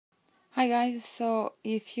Hi guys, so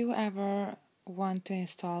if you ever want to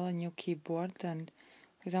install a new keyboard, and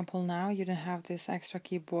for example now you don't have this extra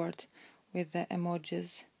keyboard with the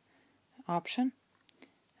emojis option,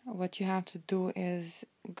 what you have to do is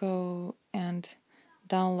go and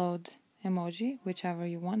download Emoji, whichever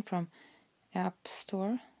you want from App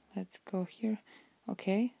Store. Let's go here.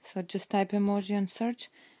 Okay, so just type Emoji and search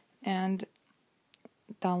and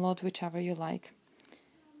download whichever you like.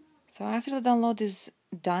 So after the download is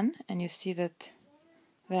done and you see that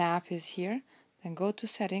the app is here, then go to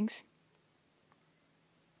settings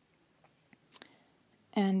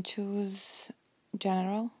and choose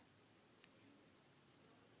general,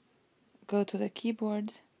 go to the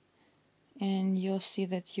keyboard, and you'll see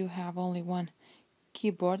that you have only one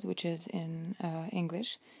keyboard, which is in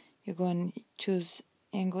English. You go and choose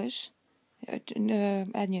English, add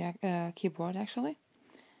new keyboard actually,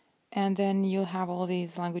 and then you'll have all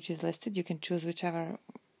these languages listed. You can choose whichever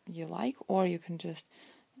you like, or you can just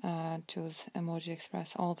choose Emoji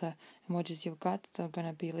Express. All the emojis you've got, they're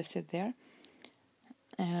gonna be listed there,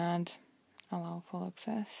 and allow full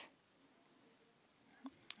access.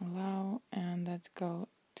 Allow, and let's go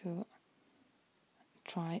to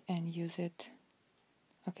try and use it.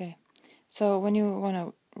 Okay, so when you want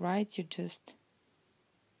to write, you just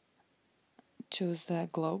choose the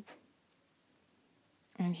globe,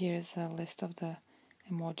 and here's a list of the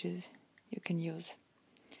emojis you can use.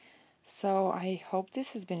 So I hope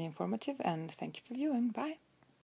this has been informative, and thank you for viewing. Bye.